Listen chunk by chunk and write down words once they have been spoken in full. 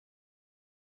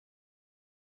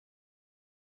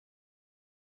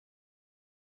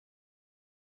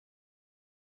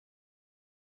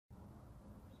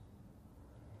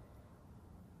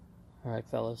Alright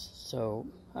fellas, so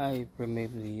I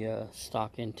removed the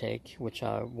stock intake, which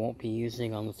I won't be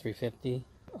using on the 350,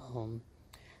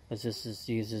 as this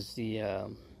uses the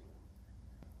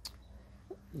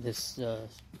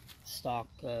stock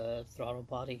throttle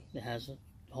body that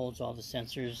holds all the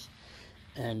sensors,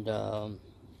 and so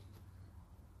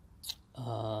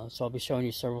I'll be showing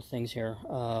you several things here.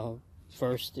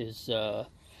 First is I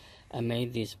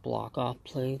made these block off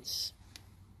plates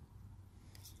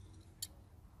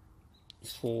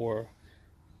for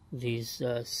these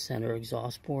center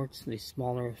exhaust ports, these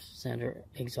smaller center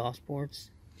exhaust ports,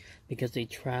 because they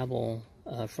travel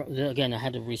again, I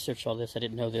had to research all this. I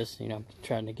didn't know this, I'm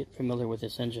trying to get familiar with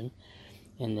this engine,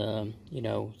 and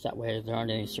that way there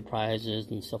aren't any surprises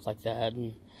and stuff like that,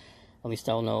 and at least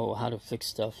I'll know how to fix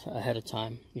stuff ahead of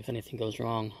time if anything goes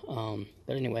wrong.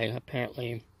 But anyway,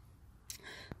 apparently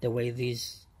the way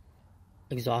these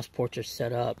exhaust ports are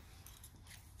set up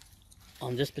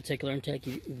on this particular intake,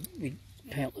 we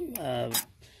don't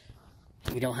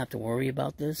have to worry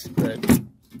about this, but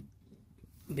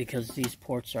because these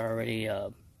ports are already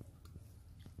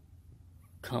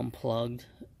come plugged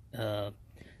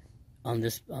on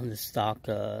this stock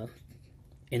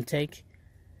intake,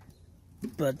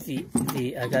 but I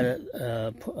got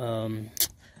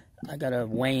a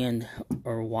Weiand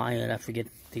or Weiand, I forget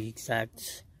the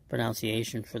exact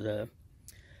pronunciation for the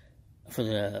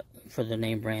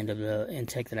name brand of the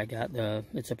intake that I got.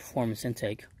 It's a performance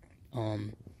intake.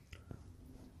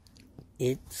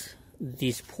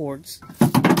 These ports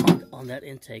on that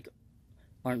intake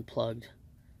aren't plugged,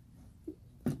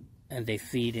 and they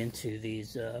feed into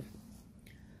these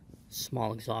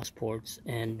small exhaust ports.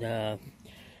 And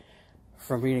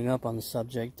from reading up on the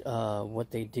subject,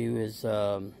 what they do is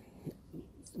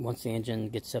once the engine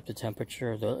gets up to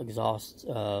temperature, the exhaust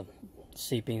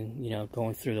seeping,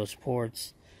 going through those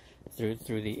ports, through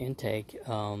the intake,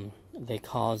 they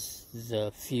cause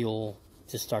the fuel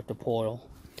to start to boil,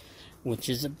 which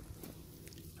is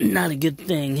not a good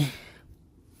thing.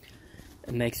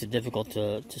 It makes it difficult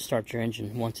to start your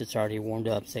engine once it's already warmed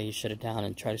up. Say you shut it down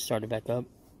and try to start it back up.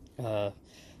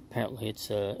 Apparently it's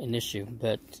an issue.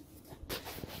 But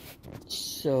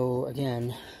so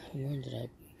again, where did I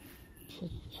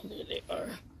put? Oh, there they are.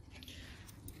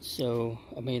 So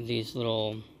I made these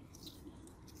little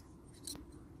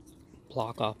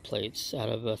block off plates out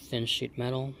of a thin sheet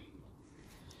metal,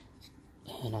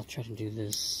 and I'll try to do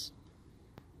this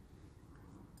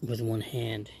with one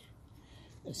hand.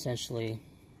 Essentially,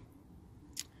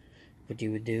 what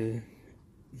you would do,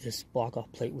 this block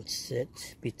off plate would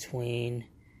sit between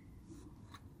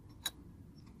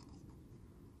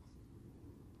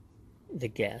the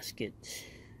gasket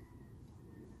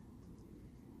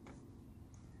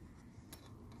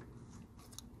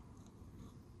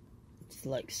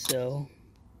like so.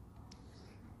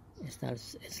 It's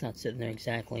not sitting there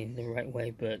exactly the right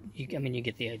way, but you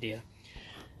get the idea.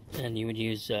 And you would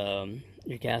use your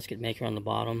gasket maker on the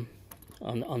bottom,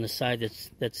 on the side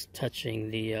that's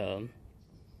touching the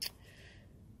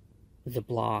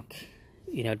block,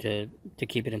 to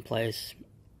keep it in place.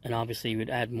 And obviously you would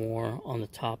add more on the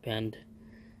top end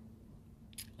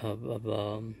of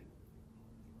the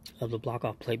block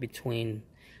off plate between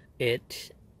it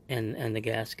and the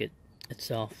gasket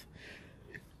itself,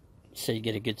 so you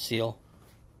get a good seal.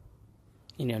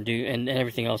 And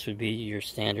everything else would be your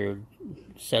standard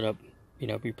setup.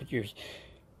 You put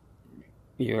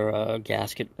your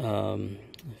gasket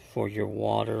for your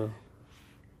water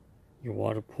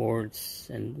ports,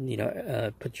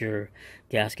 and put your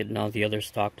gasket in all the other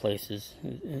stock places.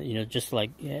 Just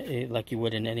like you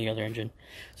would in any other engine.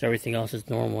 So everything else is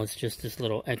normal. It's just this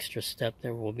little extra step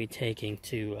that we'll be taking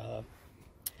to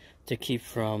keep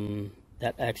from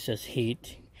that excess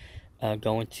heat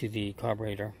going to the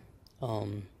carburetor.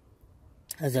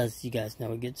 As you guys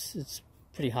know, it's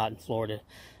pretty hot in Florida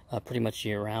pretty much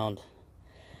year round,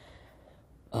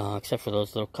 except for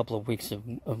those little couple of weeks of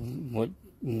what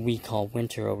we call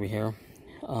winter over here.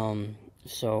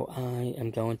 So I am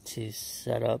going to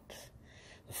set up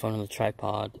the phone on the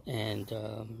tripod and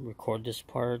record this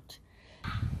part.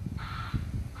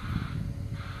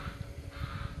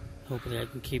 Hopefully I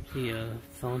can keep the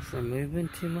phone from moving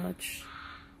too much.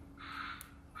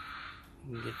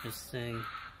 Get this thing.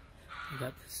 I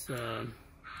got this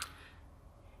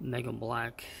Mega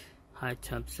Black high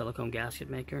temp silicone gasket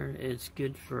maker. It's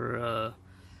good for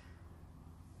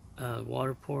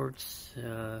water ports,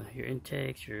 your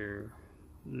intakes, your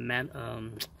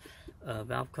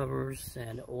valve covers,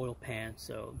 and oil pan.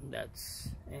 So that's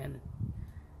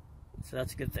a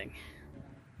good thing.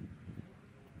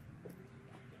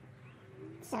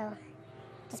 So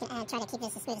just gonna try to keep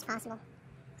this as smooth as possible.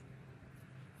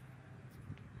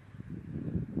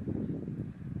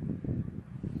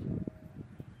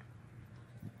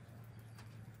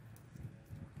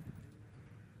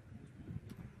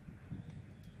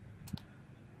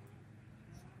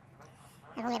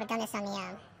 only ever done this on the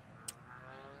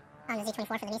Z24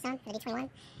 for the Nissan, for the D21.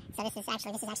 So this is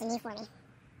actually new for me.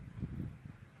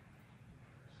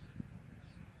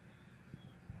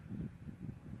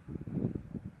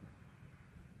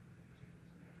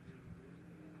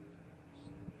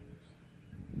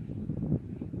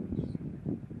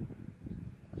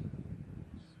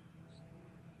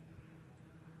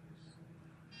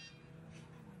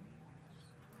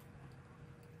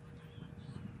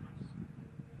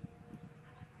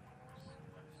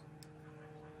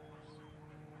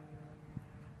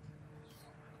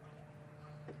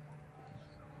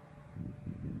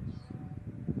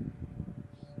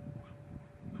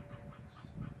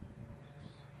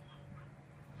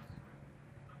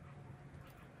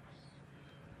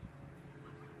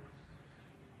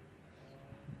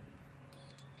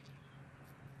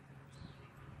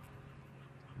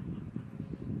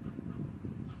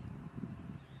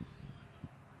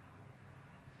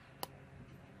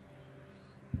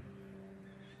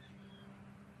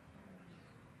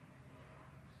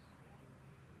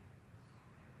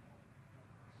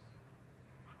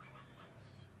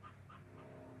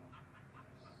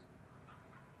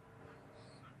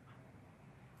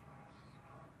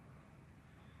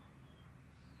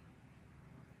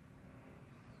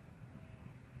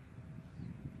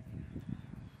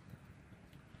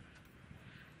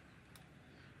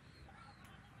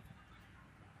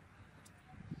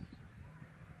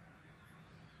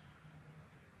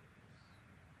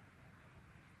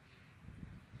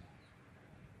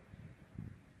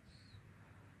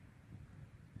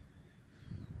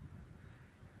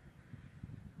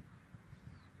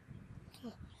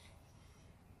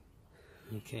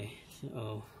 Okay,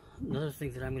 so another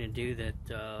thing that I'm going to do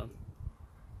that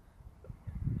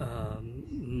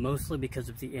mostly because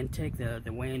of the intake, the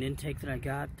Weiand intake that I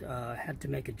got, had to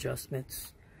make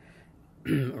adjustments.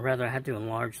 Or rather, I had to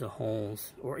enlarge the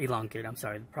holes, or elongate, I'm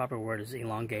sorry, the proper word is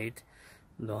elongate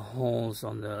the holes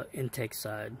on the intake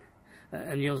side.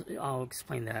 And I'll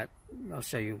explain that. I'll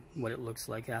show you what it looks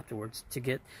like afterwards to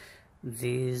get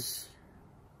these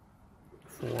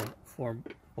four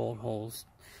bolt holes,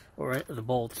 or the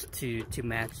bolts to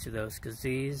match to those, because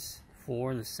these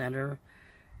four in the center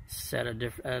set at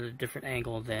a different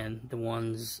angle than the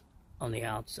ones on the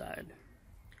outside.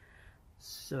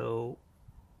 So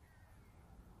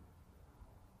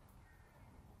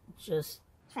just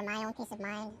for my own peace of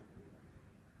mind,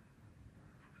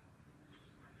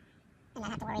 and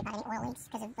not have to worry about any oil leaks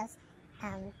because of those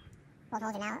bolt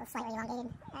holes are now slightly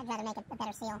elongated. I'd rather make a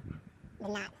better seal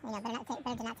than not. You know,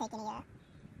 better to not take any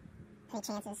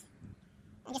chances.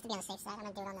 And just to be on the safe side, I'm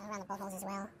gonna do it around the bolt holes as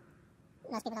well.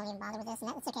 Most people don't even bother with this,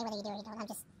 and it's okay whether you do or you don't. I'd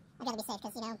rather be safe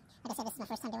because, you know, like I said, this is my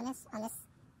first time doing this on this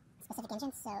specific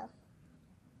engine, so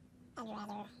I'd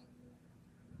rather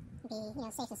be, you know,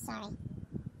 safe than sorry.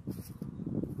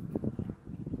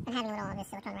 And having all of this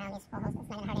silicone around these bolt holes, it's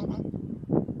not gonna hurt anything.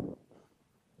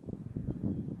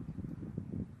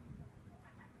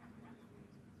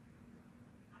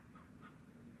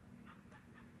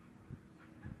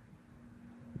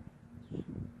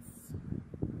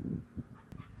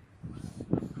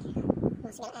 I'm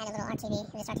also going to add a little RTV,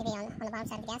 this RTV on the bottom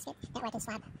side of the gasket. That way I can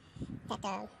slap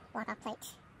that block-off plate,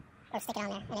 or stick it on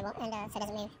there, and so it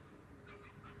doesn't move.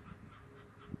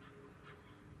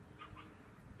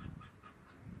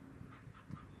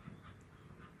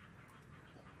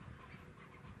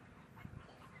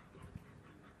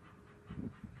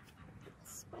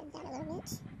 Spread that a little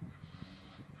bit.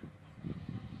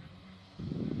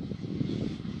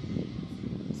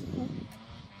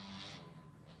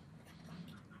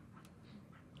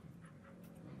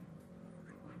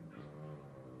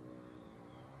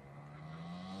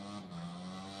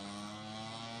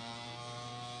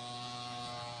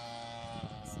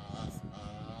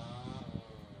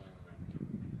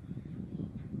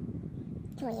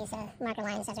 We'll use marker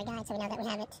lines as our guide so we know that we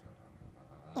have it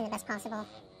in the best possible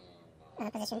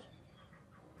position.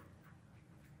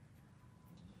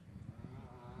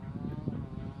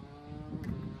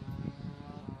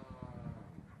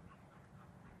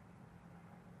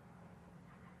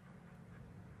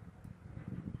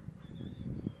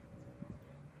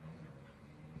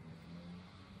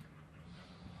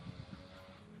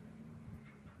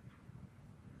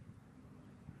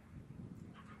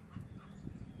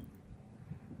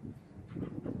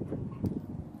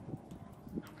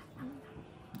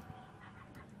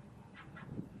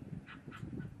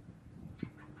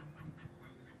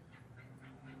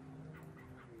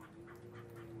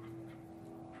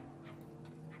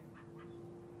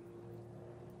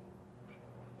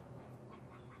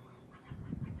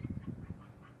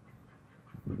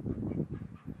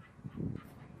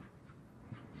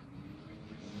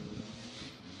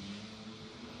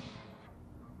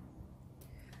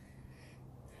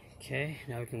 Okay,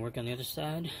 now we can work on the other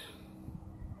side.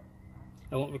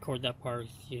 I won't record that part.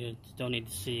 You don't need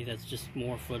to see. That's just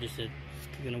more footage that's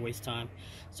going to waste time.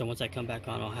 So once I come back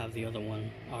on, I'll have the other one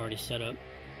already set up.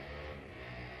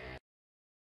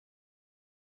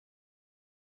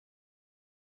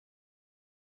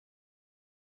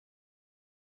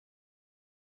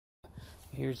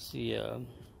 Here's the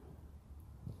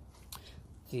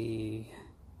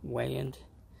Weiand,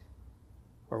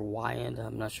 or Weiand,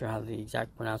 I'm not sure how the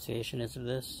exact pronunciation is of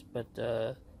this, but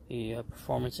the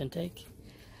performance intake.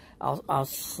 I'll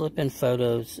slip in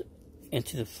photos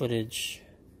into the footage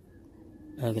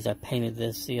because I painted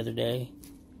this the other day.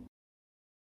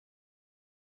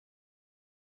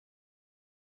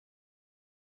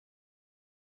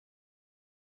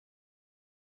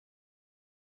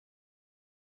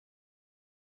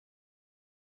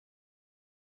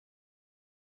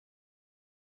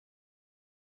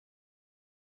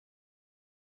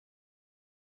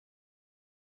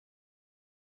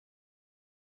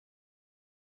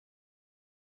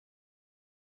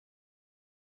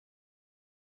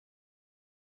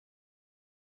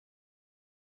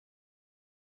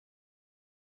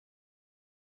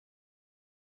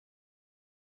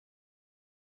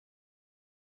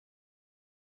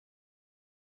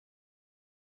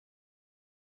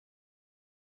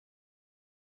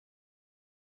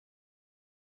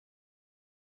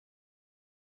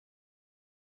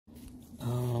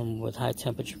 With high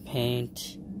temperature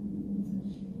paint,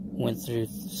 went through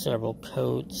several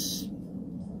coats,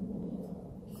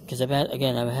 because I've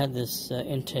had this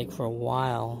intake for a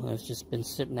while, and it's just been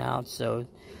sitting out, so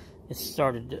it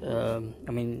started,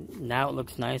 I mean, now it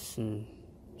looks nice and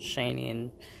shiny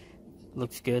and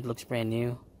looks good, looks brand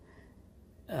new,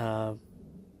 but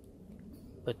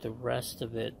the rest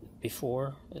of it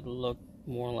before, it looked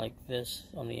more like this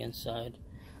on the inside,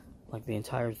 like the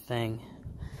entire thing.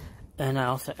 And I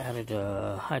also added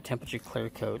a high temperature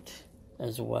clear coat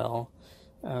as well.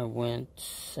 I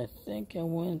think I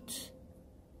went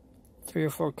 3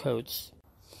 or 4 coats.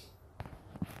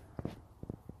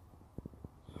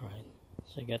 Alright,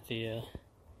 so I got the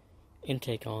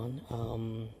intake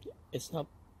on. It's not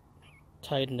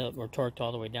tightened up or torqued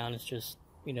all the way down, it's just,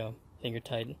 finger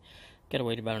tightened. Gotta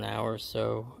wait about an hour or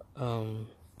so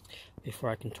before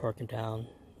I can torque them down.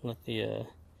 Let the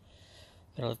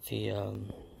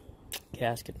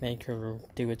gasket maker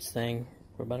do its thing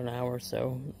for about an hour or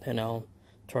so, then I'll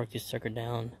torque this sucker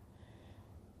down,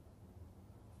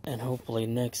 and hopefully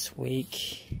next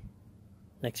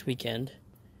weekend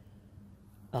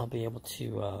I'll be able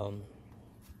to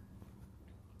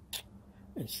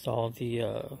install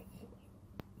the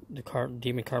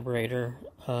demon carburetor,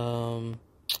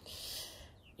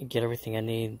 get everything I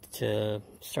need to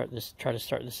try to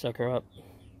start this sucker up.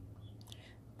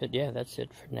 But yeah, that's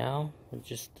it for now. I'll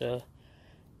just put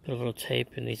a little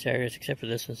tape in these areas, except for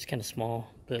this one. It's kind of small,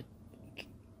 but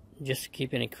just to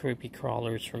keep any creepy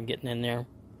crawlers from getting in there.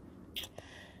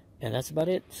 And that's about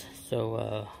it.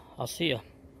 So I'll see ya.